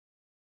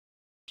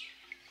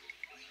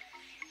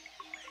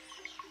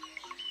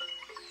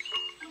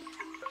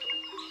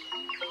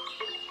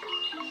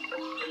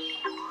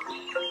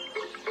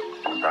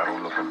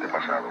contaron los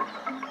antepasados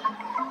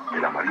que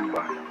la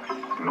marimba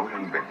no la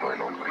inventó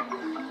el hombre.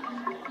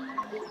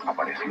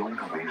 Apareció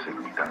una vez en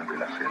mitad de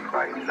la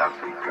selva en el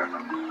África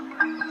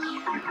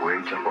y fue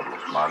hecha por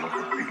los malos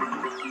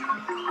espíritus,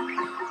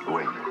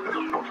 dueños de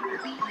los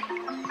bosques.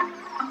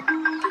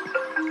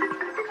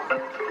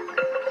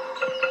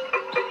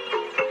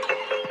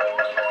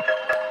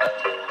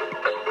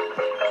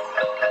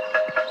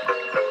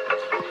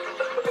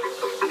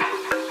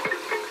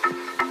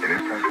 En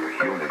estas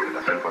regiones de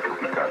la selva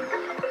tropical,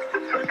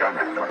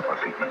 cercana al mar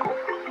Pacífico,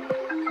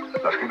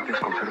 las gentes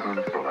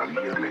conservan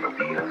todavía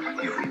melodías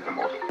y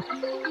ritmos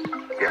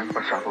que han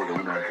pasado de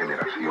una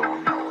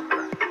generación a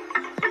otra.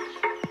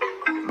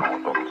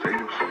 No todos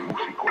ellos son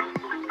músicos,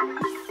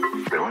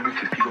 pero han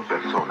existido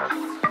personas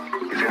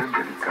que se han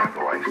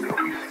dedicado a este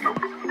oficio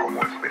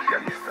como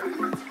especialistas.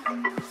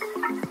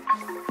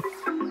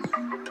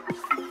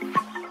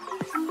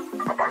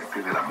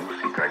 Aparte de la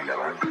música y la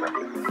danza,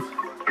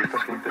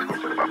 estas gentes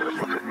conservan las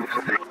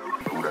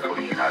culturas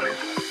originales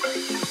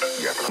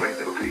y a través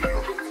de los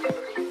siglos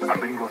han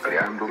venido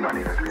creando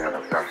maneras de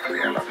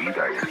adaptarse a la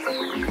vida en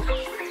estos ríos.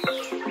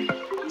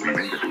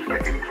 Viven de sus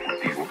pequeños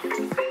cultivos,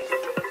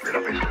 de la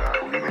pesca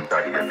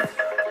rudimentaria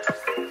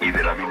y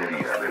de la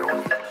minería de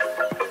oro.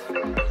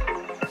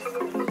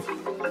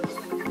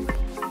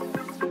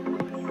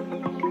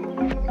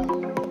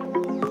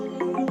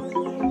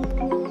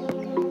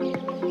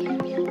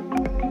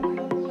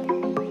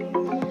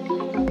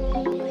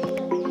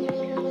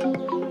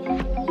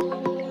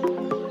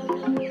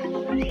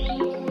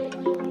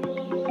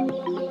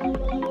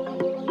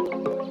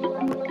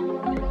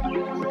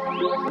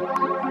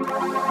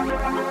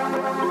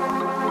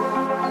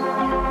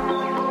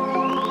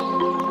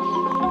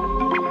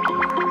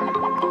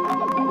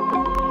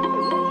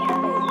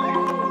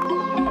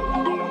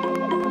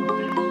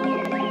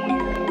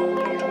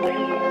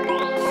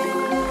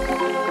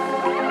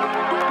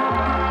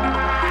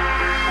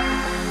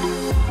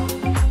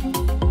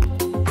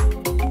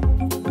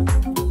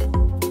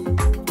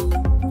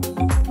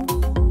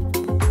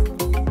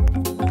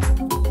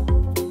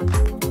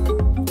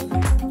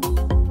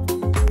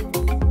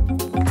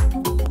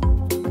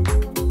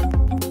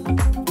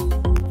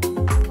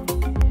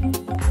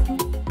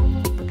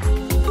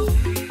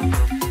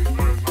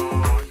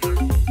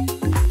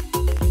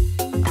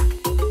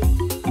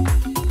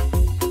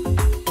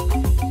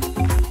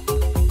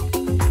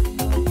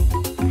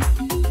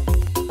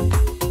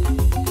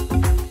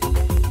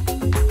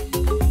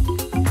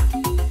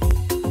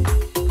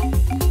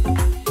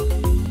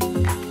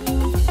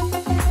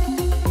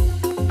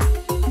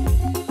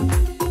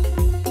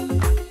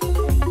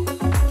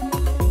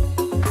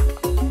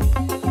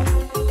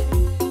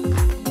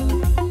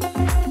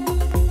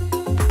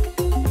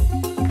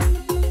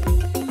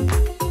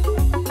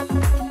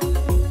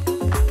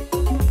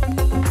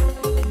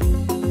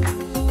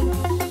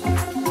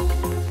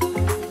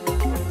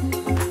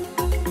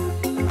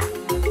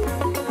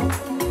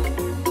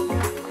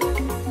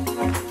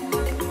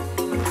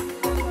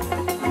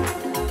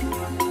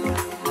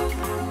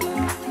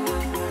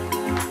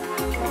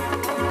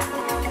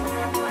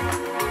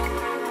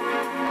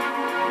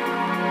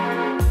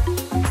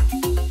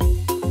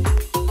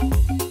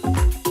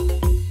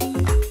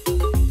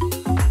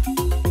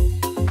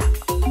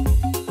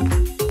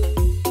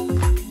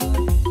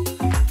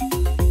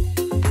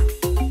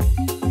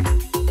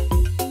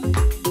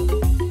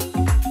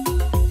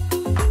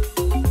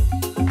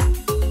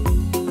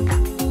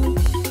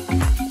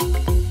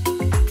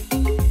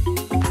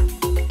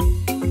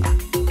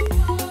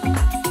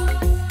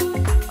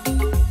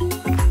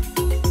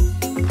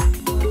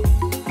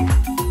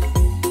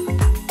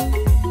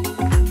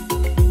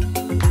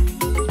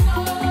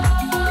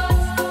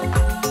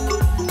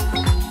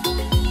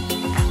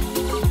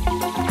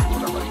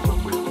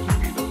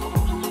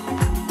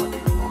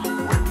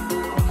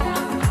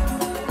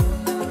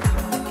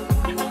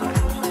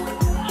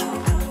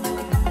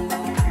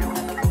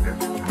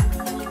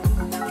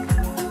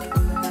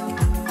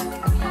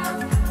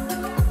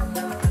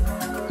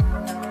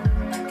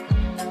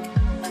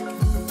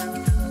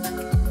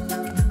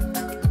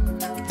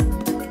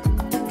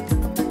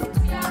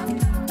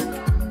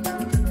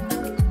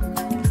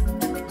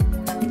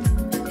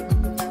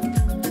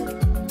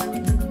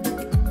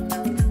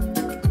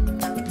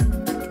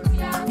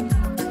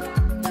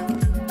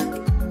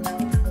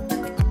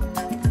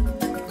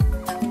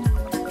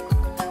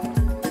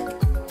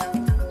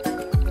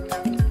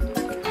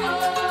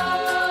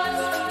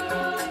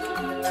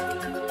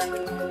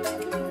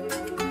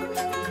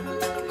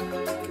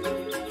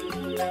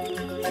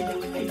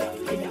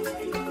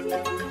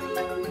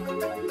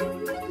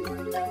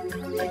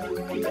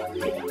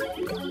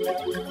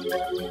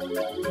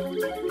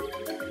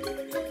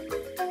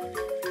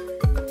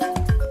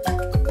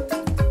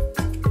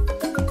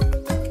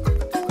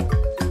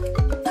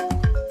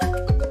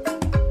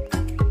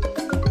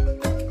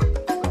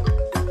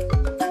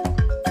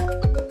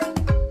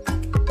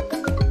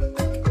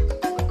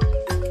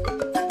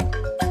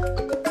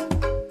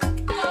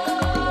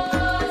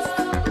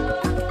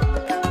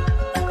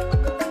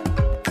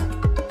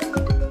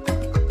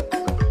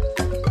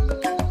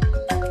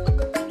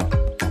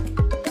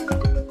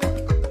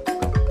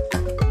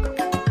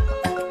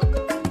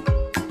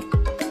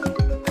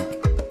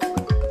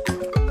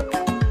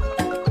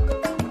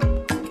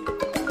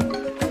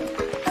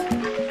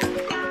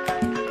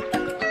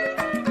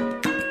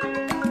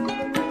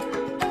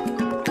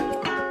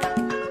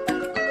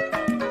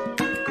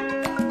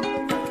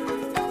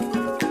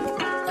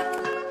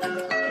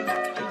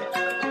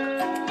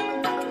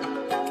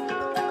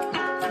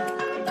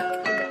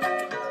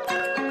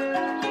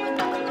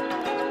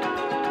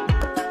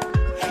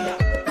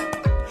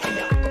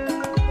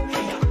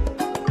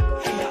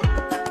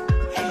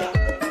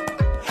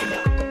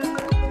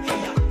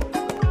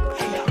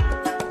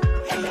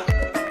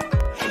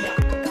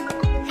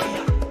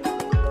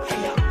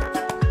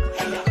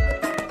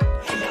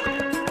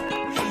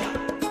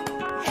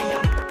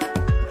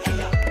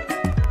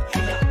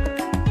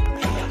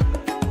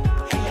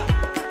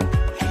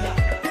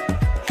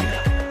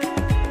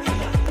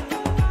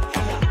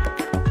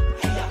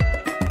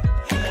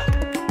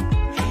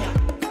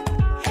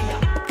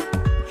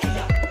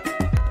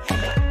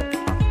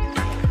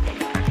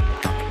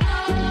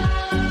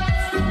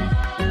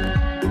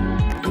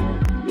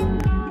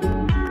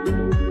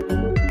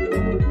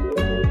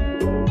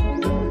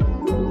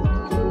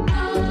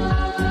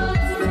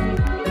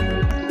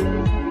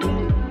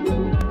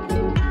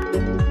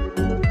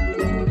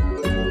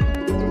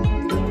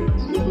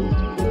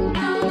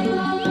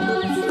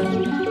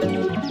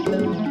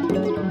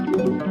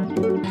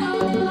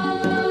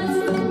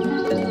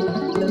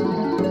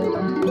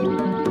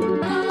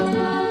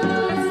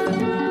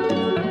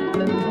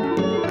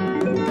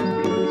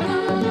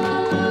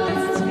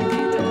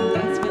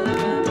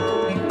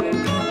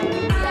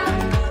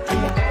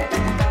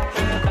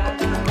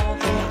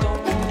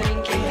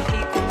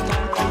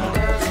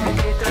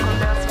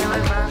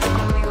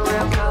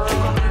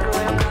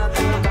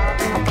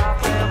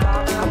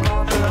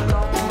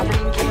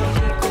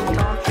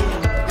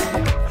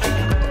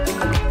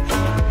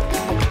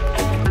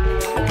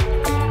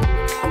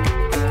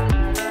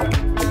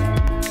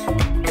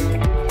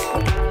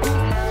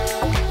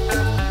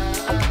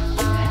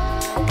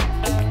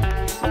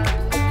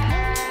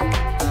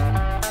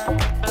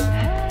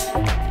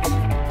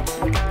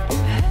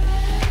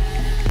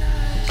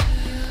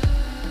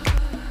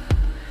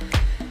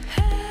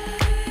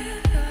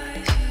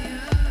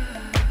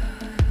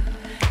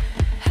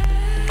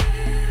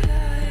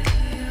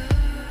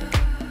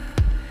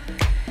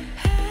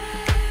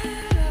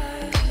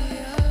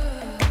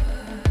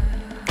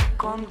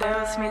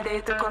 desço, me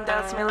deito com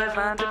Deus, me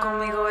levanto.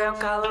 Comigo eu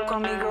calo,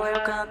 comigo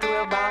eu canto.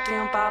 Eu bato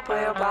em um papo,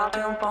 eu bato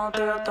em um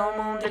ponto. Eu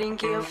tomo um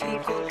drink e eu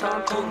fico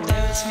tonto. Com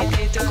Deus, me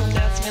deito com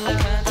Deus, me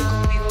levanto.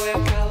 Comigo eu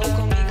calo,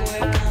 comigo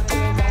eu canto.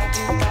 Eu bato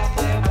em um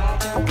papo, eu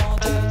bato em um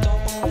ponto. Eu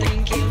tomo um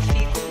drink e eu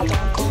fico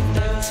tonto. Com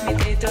Deus, me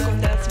deito com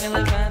Deus, me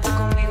levanto.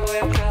 Comigo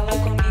eu calo,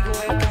 comigo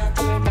eu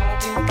canto. Eu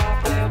bato em um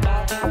papo, eu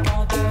bato em um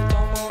ponto. Eu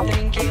tomo um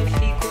drink e eu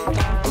fico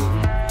tonto.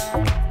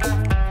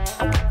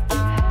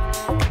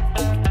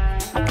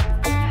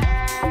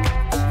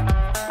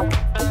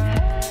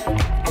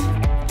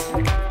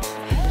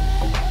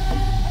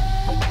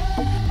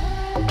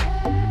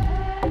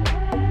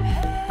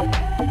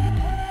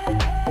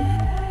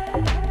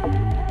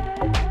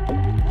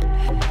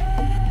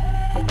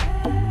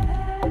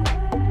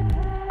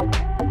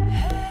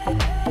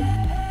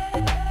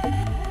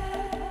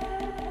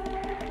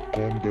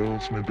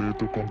 Me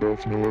deito com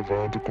Deus, me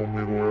levanto.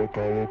 Comigo eu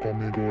calo,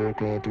 comigo eu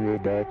canto. Eu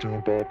bato em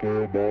um papo,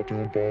 eu bato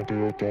em um ponto.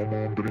 Eu tomo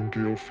um drink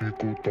e eu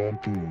fico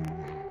tonto.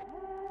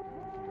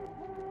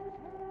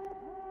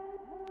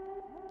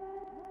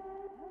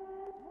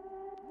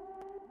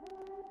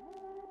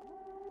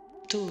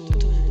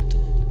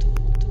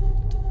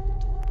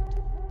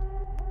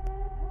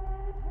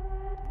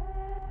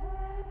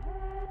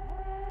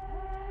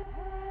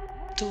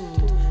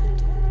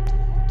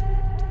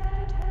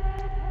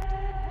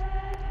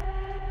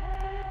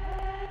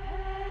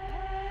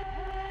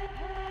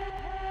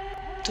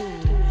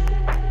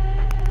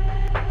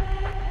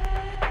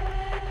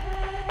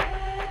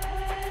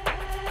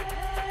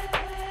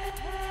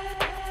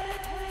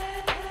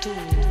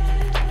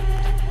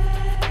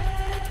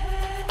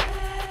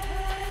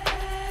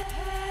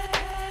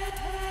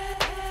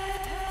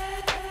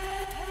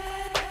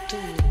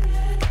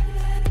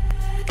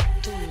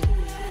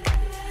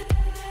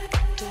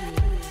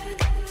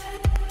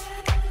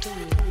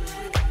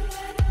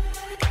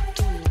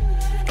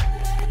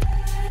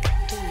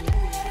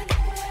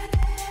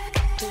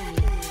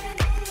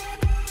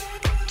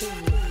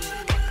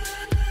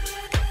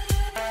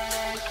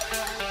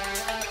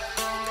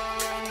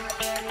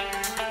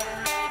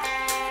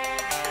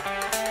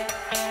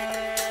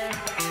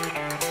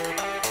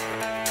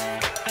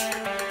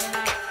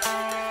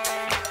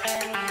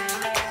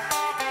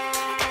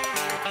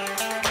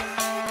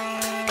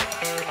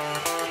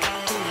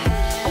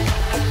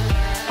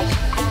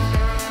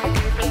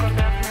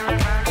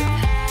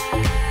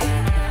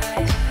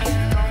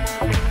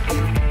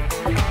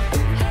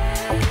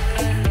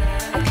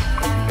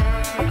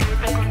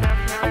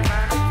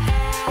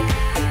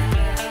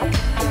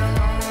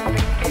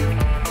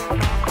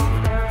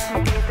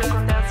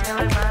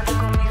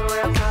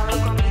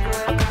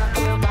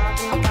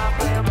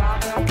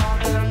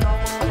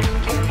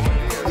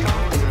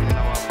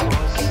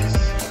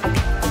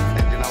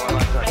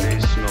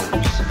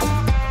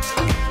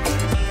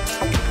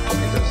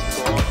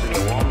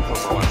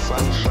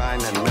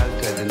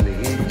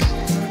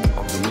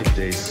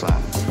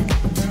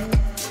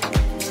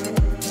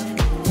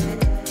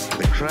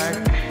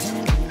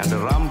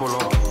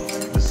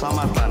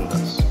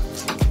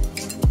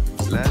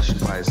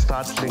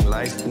 startling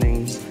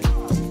lightning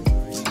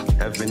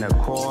have been a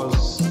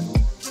cause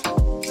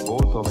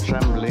both of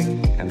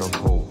trembling and of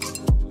hope.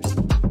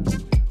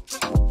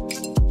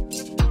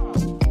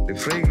 The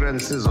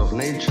fragrances of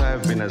nature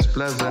have been as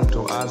pleasant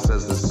to us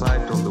as the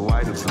sight of the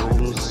wide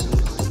blooms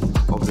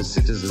of the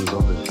citizens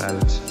of the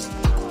veldt.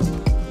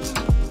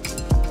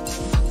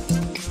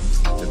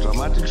 The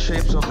dramatic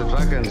shapes of the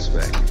dragon's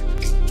back,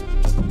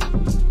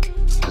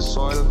 the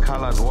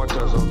soil-colored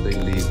waters of the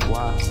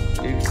Ligwa,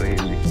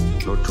 Iqeli,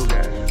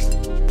 Lotugal,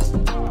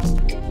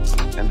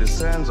 and the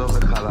sands of the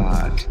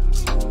Kalahari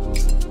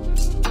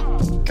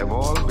have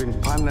all been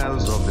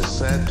panels of the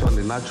set on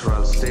the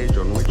natural stage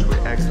on which we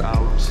act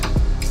out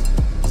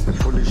the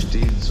foolish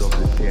deeds of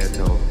the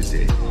theater of the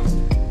day.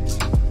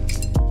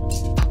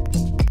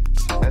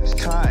 At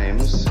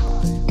times,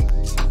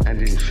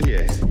 and in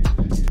fear,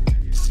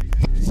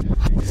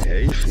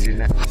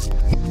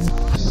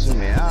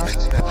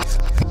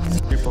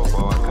 people of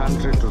our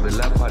country to the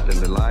leopard and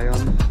the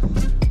lion,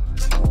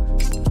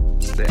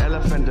 the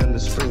elephant and the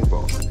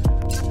springbok,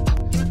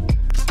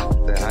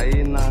 the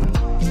hyena,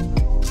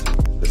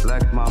 the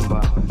black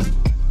mamba,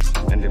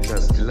 and the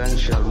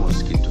pestilential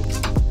mosquito.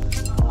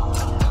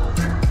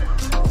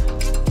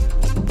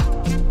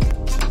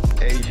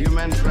 A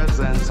human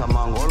presence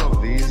among all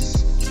of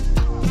these,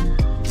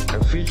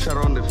 a feature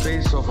on the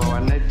face of our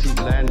native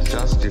land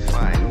just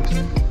defined.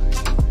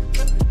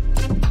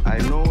 I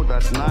know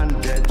that none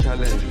dare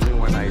challenge me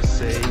when I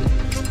say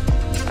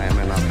I am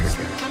an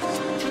African.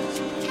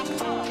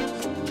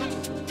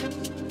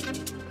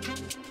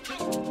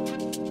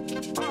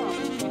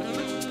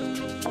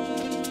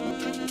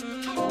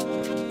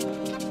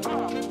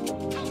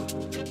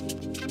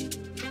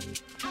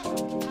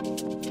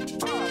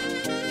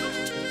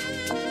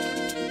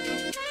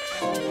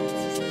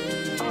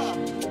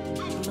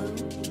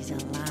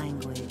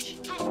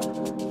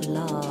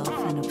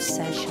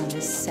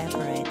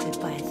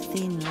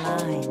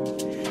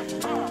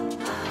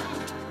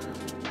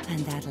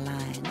 And that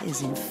line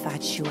is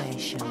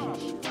infatuation.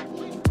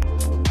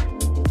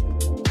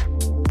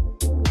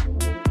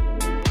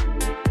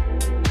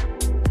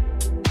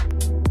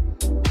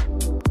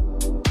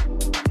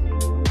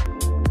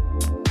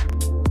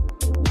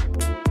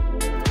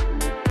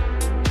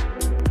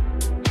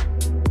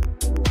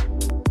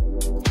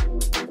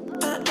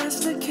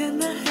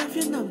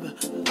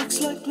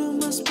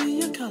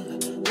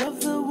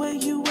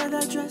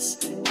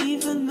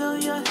 Even though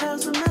your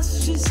hair's a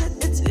mess, she said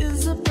it's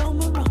Isabel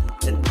Marant,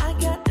 and I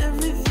got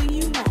everything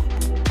you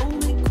want.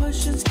 Only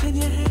questions, can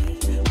you hang?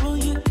 Will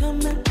you come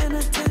and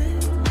entertain?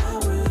 I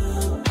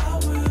will, I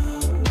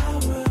will, I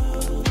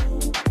will.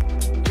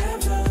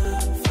 Never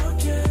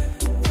forget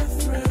the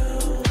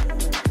thrill.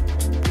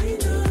 We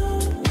know,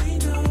 we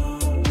know,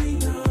 we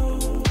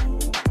know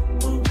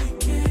what we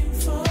came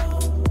for,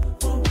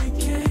 what we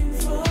came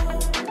for.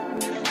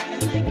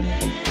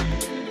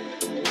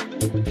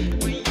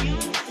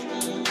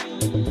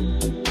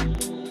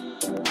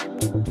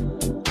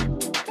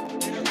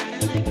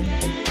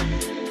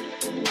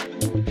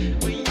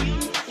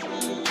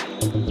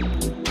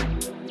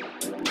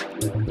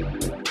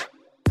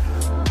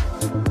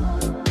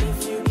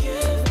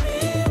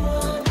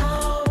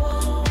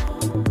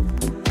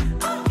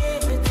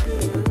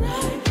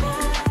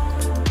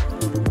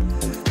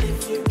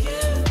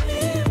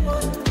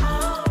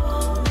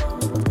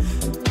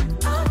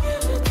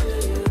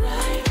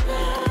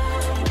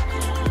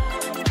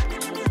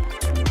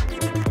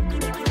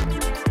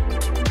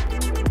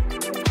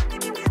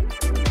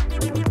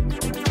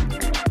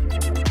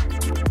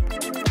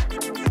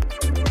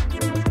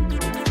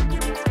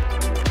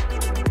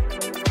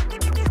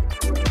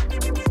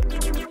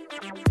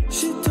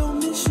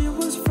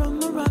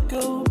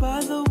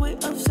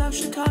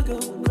 Chicago,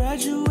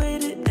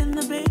 graduated in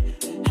the Bay,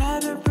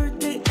 had her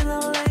birthday in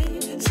LA,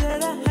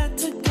 said I had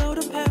to go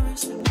to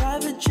Paris,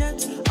 private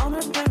jets on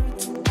her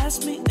parents,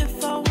 asked me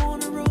if I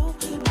wanna roll,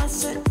 I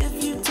said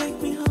if you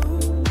take me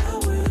home, I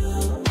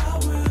will, I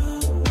will,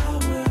 I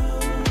will,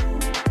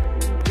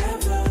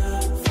 never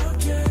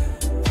forget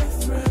the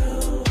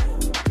thrill,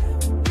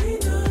 we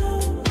know,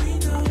 we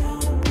know,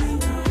 we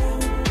know,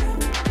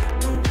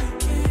 what we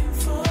came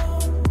for,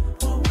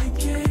 what we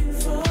came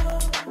for.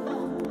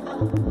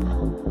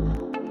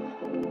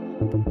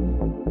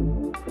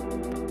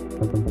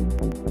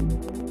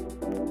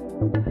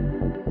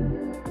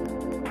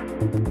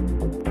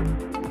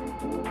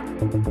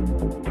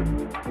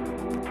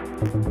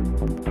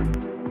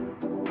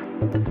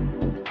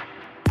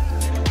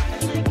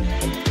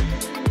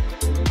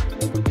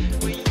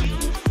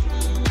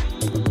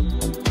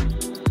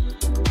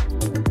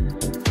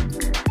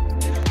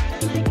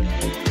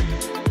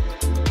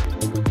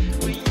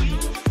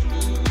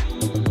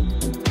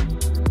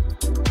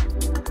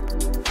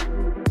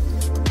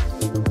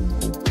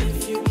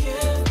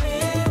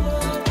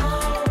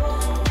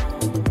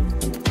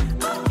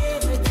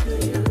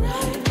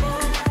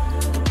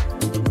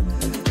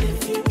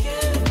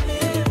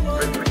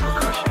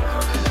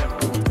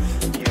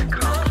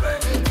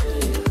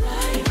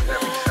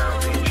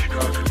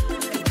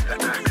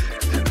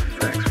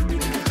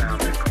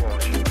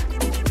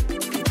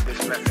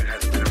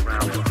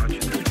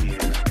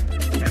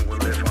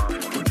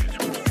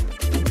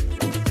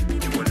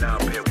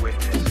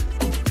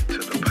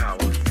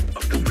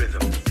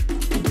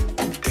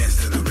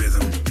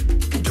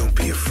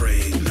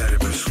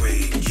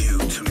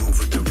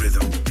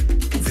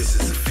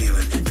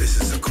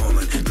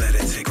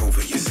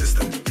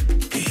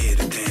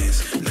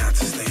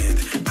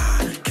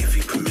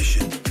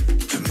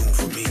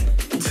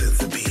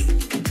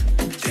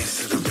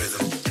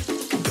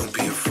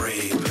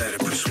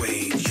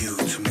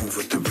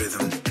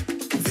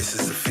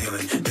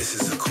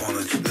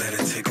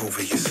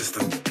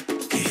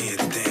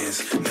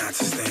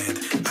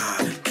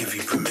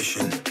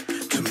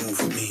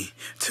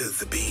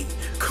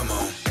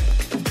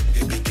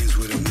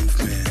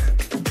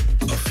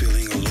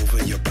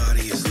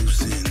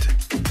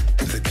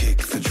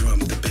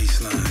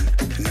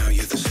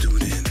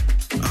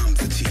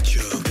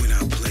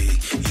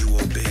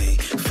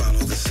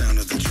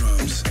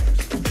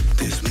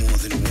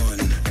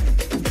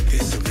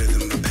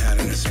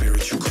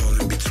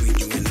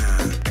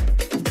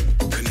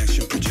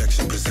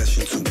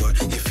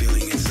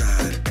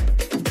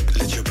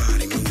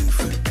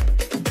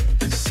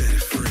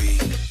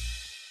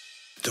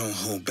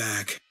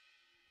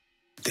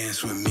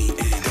 Dance with me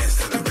and dance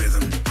to the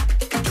rhythm.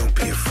 Don't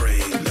be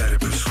afraid, let it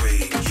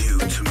persuade you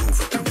to move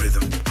with the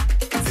rhythm.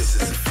 This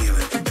is a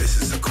feeling,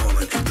 this is a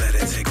calling, let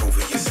it take over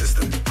your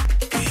system.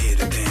 You're here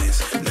to dance,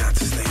 not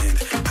to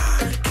stand.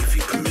 I give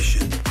you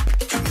permission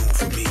to move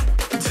with me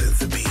to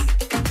the beat.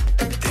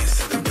 Dance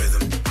to the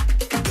rhythm.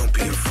 Don't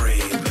be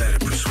afraid, let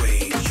it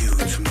persuade you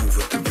to move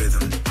with the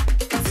rhythm.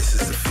 This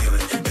is a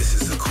feeling, this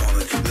is a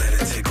calling, let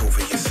it take over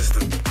your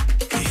system.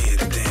 You're here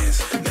to dance,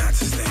 not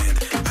to stand.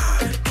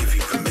 I give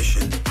you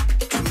permission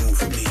to move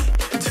with me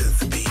to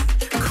the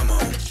beat. Come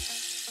on.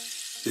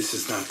 This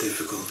is not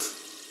difficult.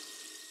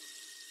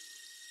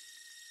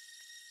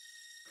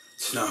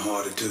 It's not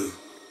hard to do.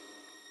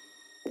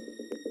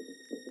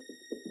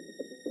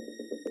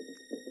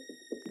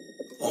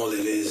 All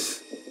it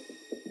is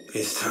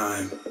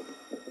time,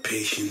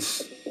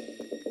 patience,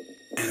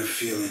 and a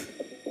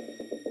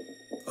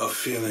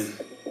feeling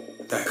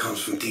that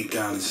comes from deep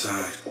down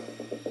inside.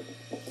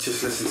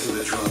 Just listen to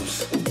the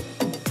drums.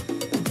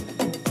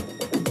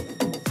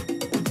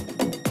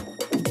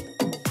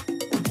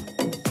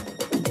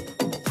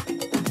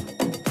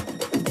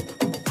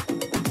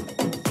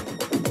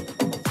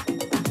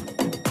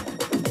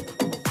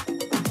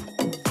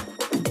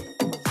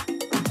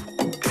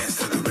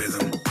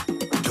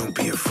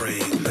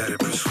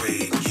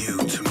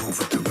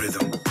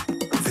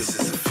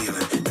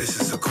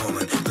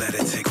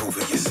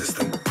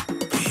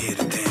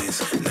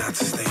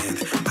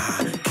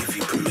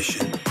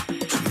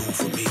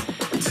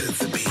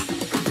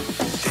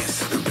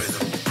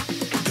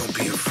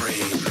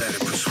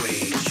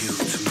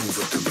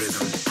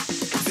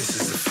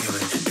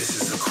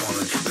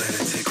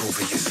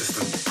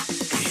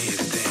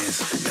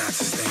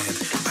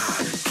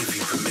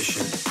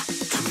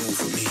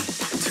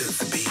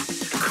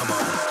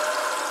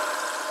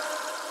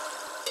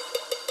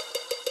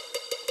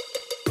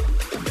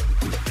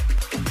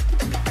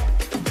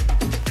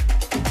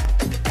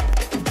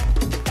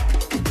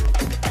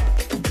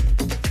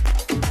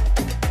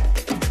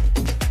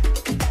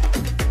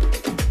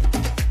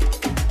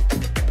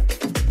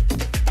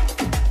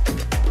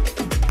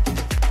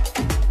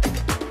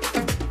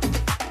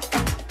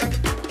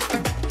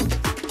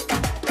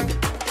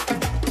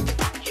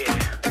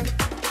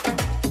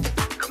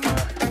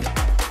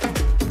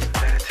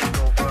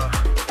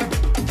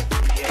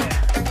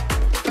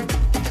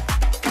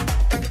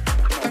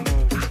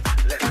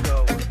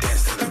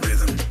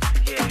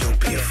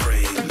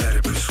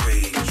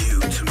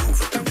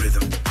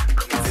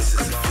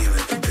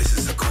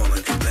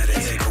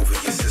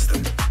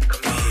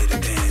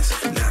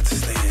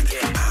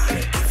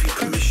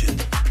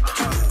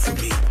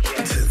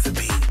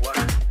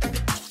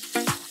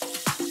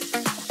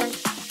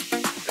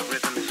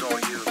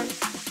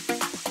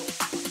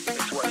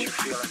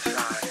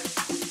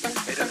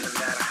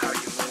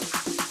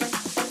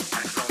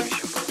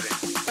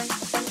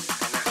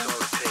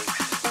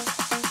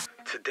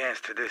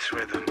 To this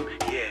rhythm,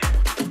 yeah.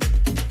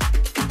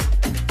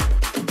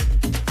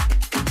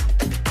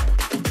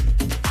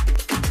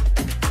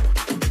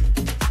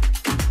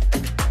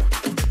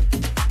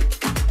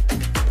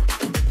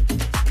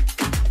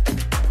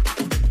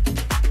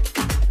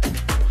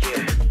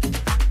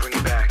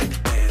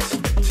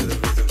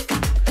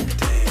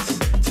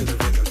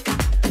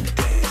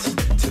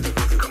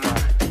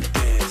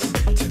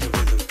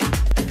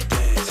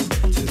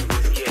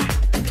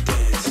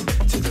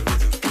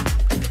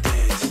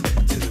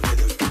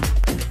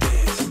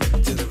 Dance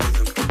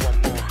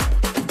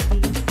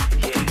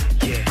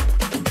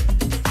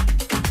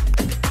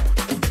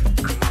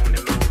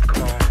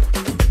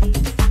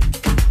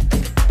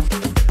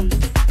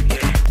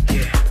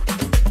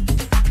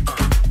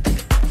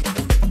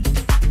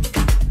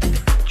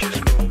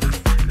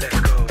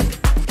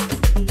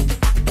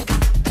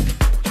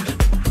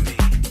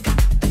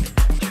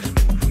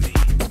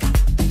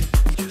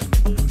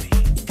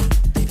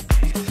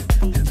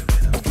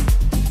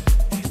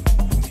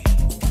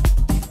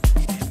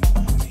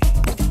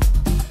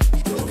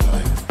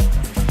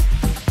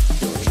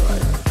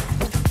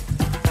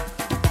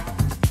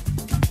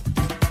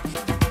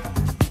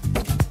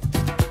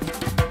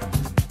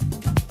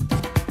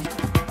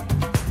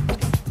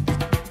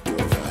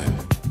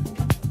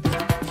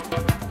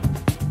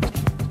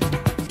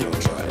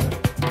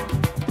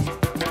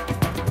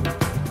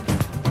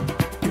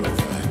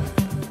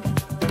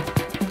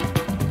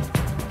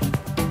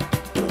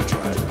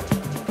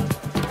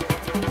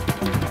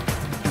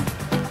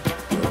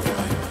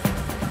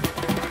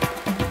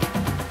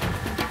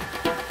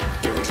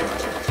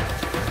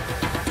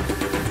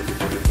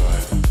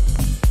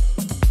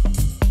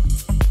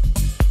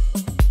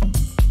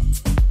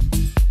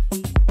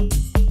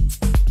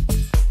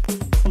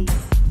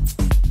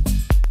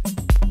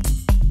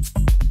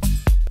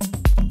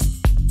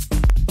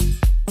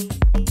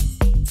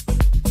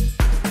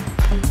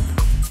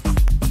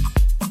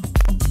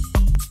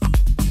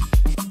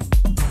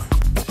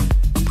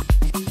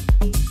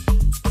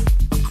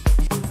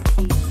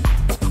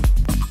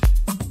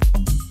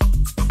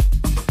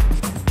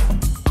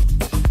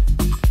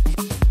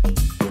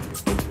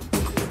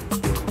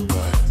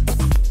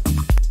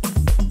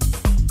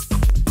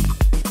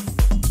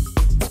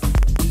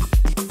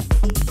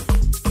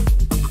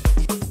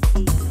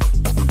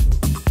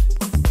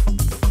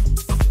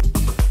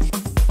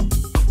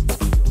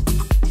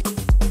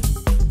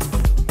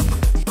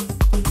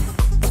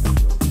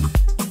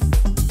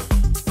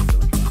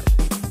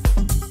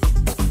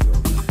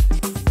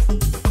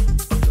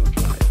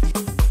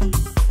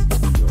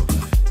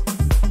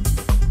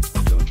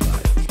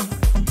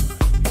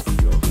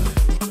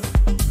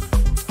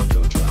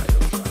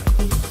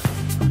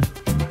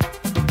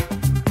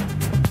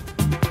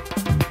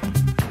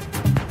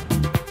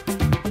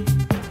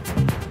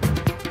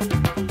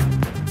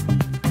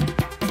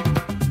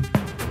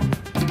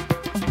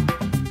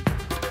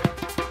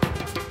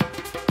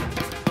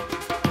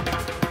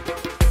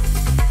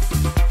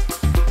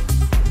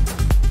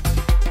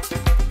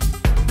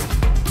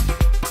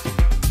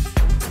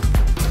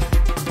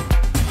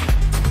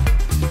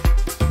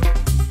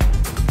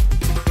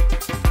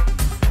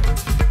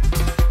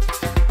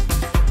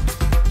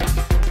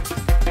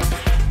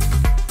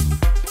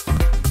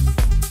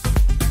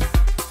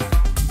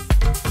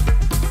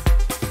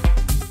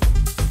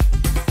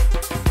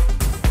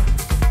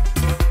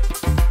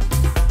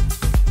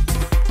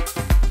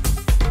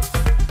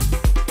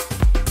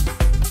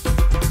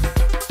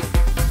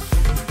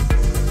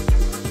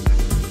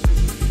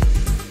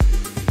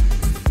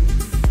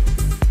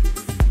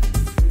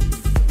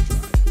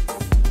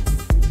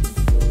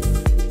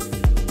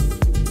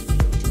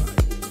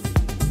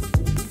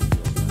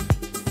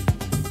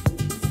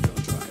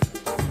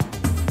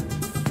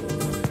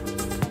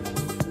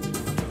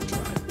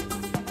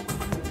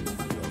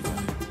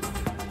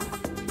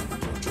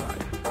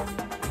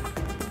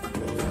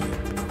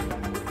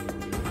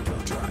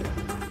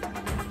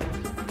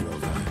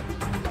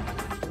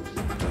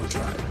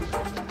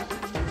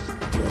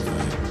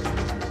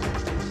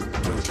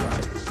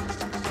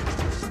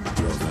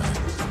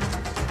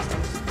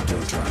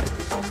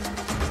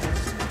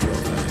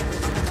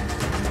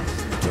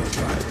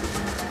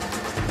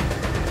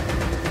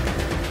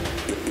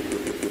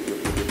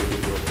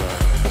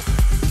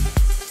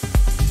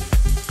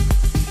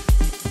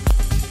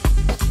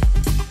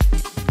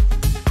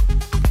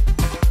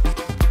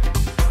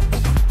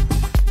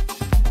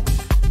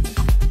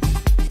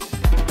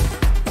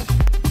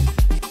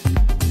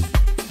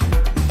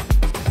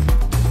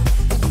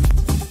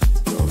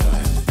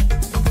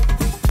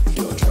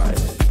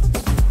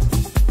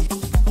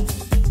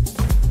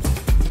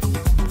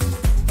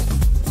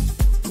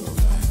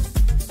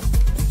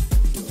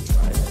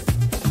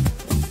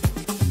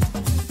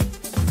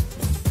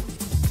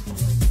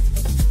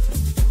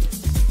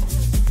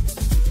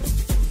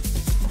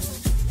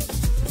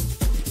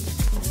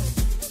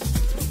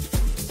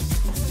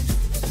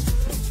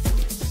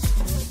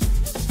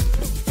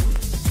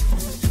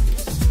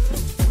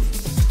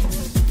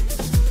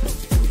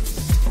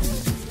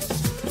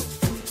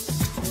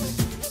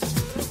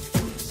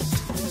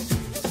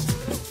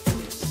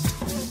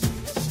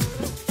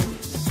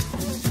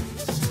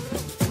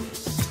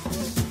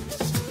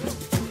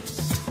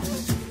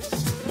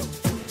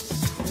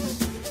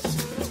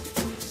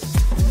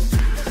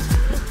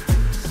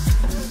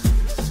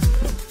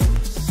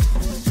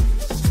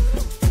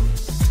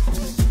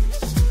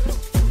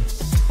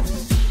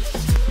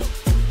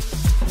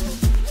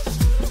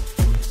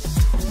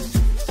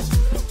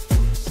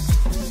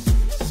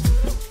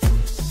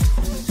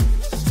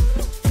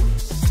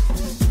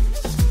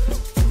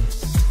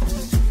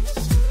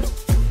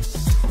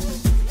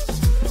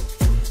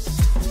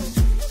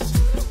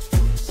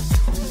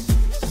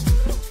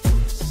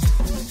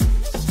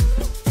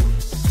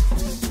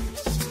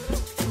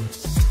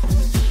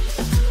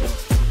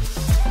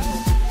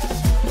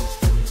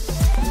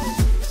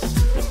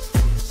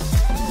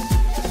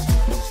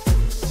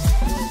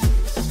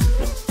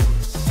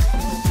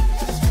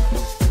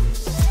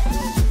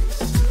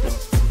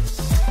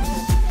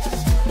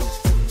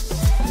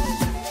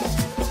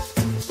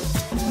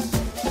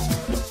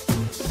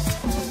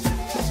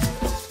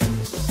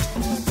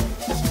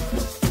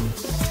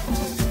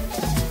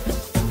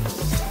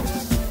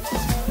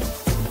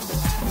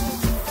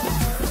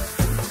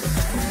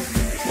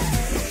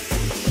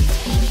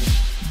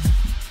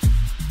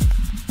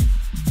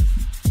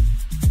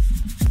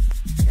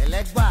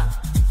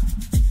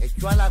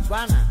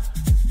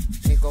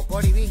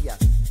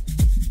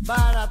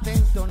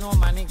no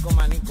manico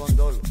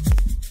manicondolo,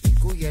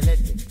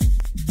 cuyelete,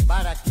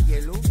 para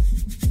quillelu,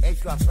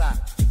 hecho afra,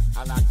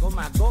 a la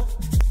comago,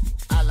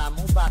 a la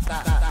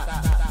mubata.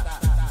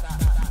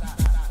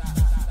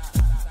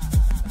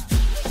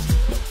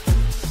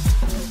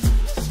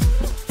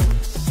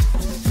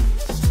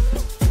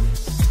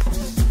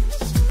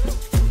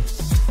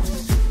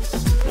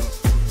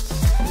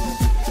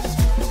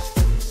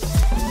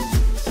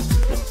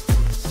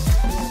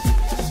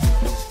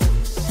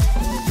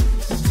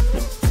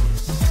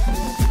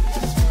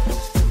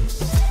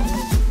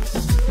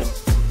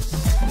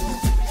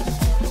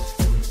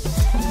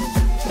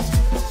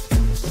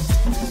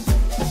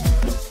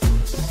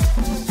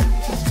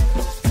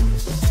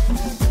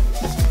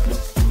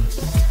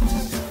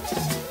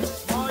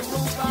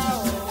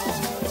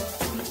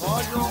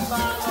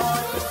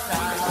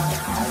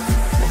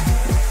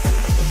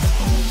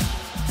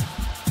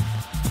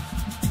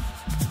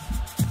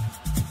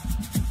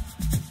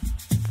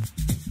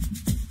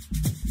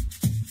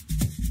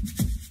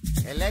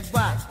 El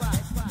egua,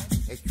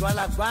 echó a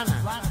la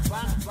guana.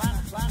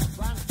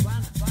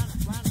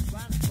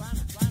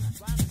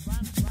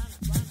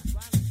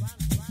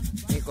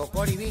 Y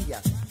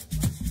cocorivilla,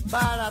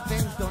 para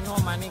atento no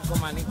manico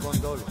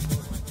manicondolo.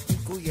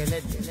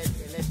 Cuyelete,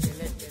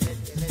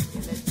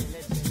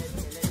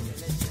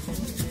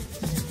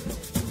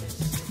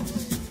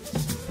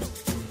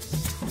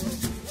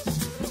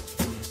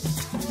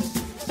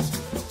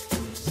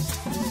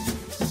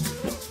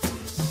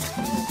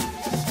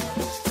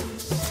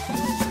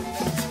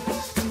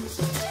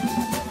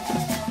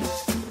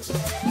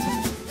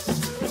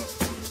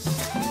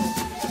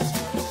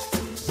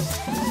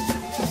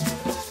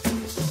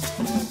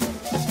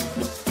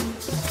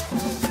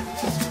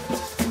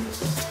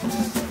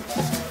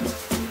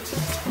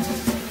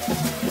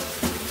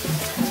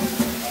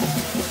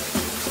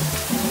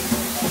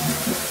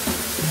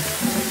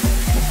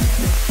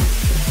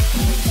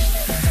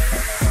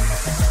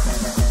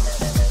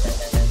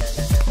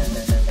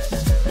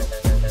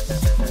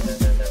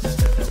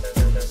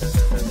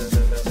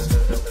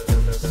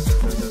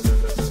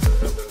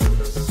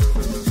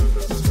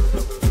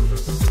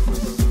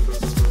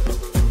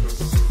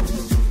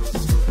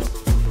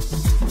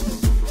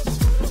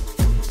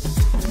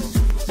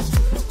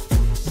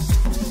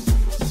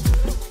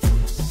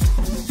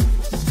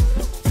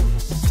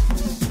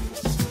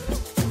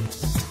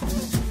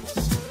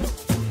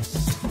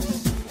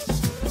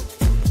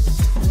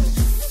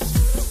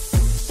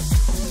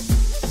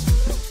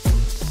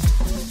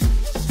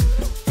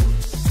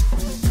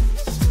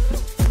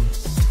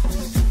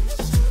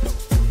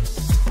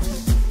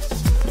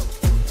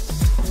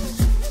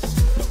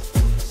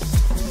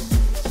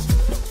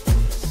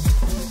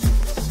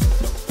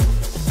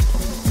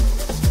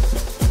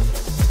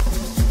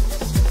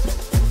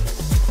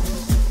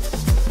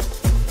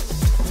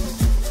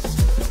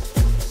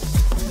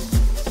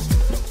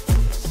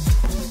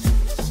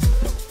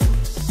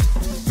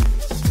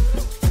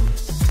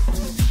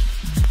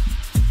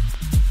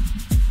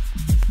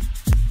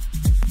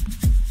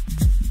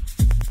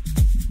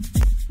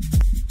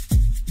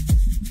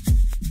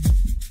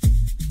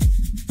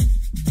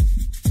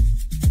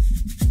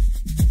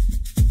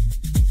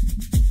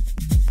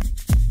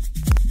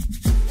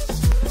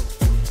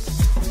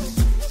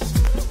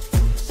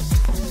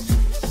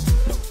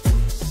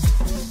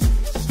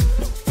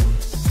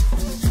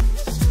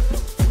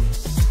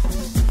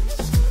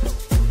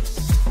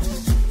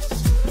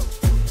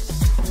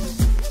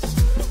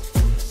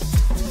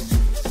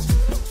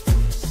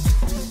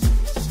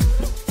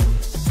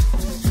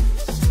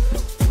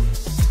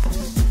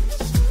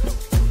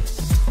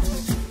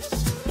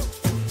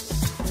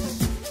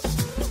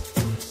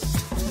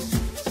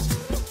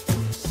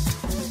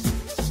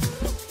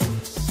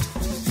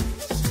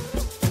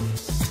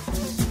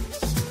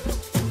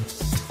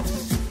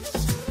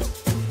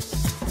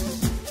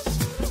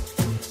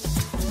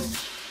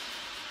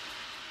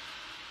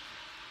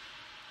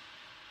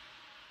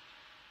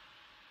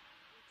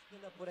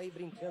 anda por aí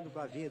brincando com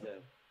a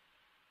vida.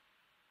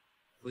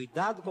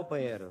 Cuidado,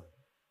 companheiro.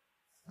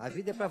 A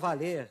vida é para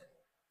valer.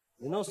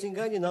 E não se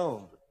engane,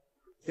 não.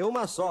 Tem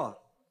uma só.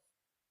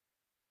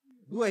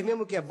 Duas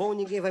mesmo que é bom,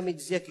 ninguém vai me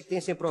dizer que tem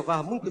sem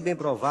provar, muito bem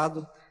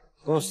provado,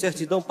 com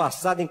certidão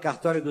passada em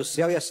cartório do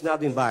céu e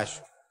assinado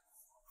embaixo.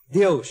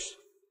 Deus.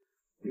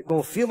 E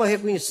com firma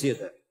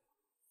reconhecida.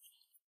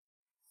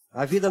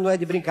 A vida não é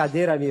de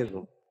brincadeira,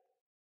 amigo.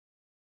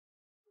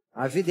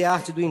 A vida é a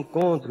arte do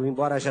encontro,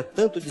 embora haja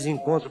tanto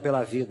desencontro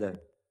pela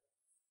vida.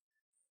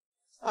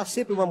 Há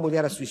sempre uma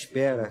mulher à sua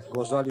espera, com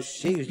os olhos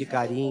cheios de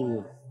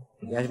carinho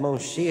e as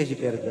mãos cheias de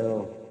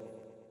perdão.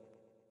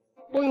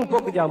 Põe um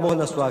pouco de amor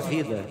na sua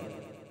vida,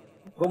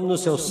 como no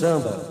seu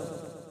samba.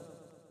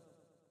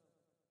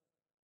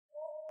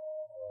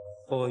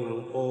 Põe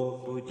um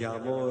pouco de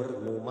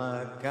amor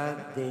numa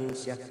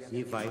cadência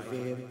e vai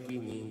ver que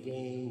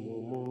ninguém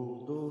no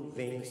mundo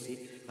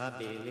vence a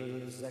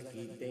beleza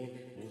que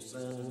tem um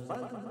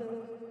samba.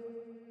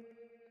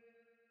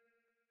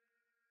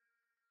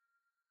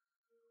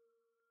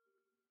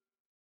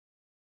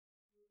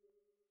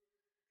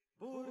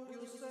 Porque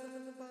o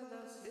samba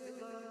nasceu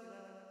lá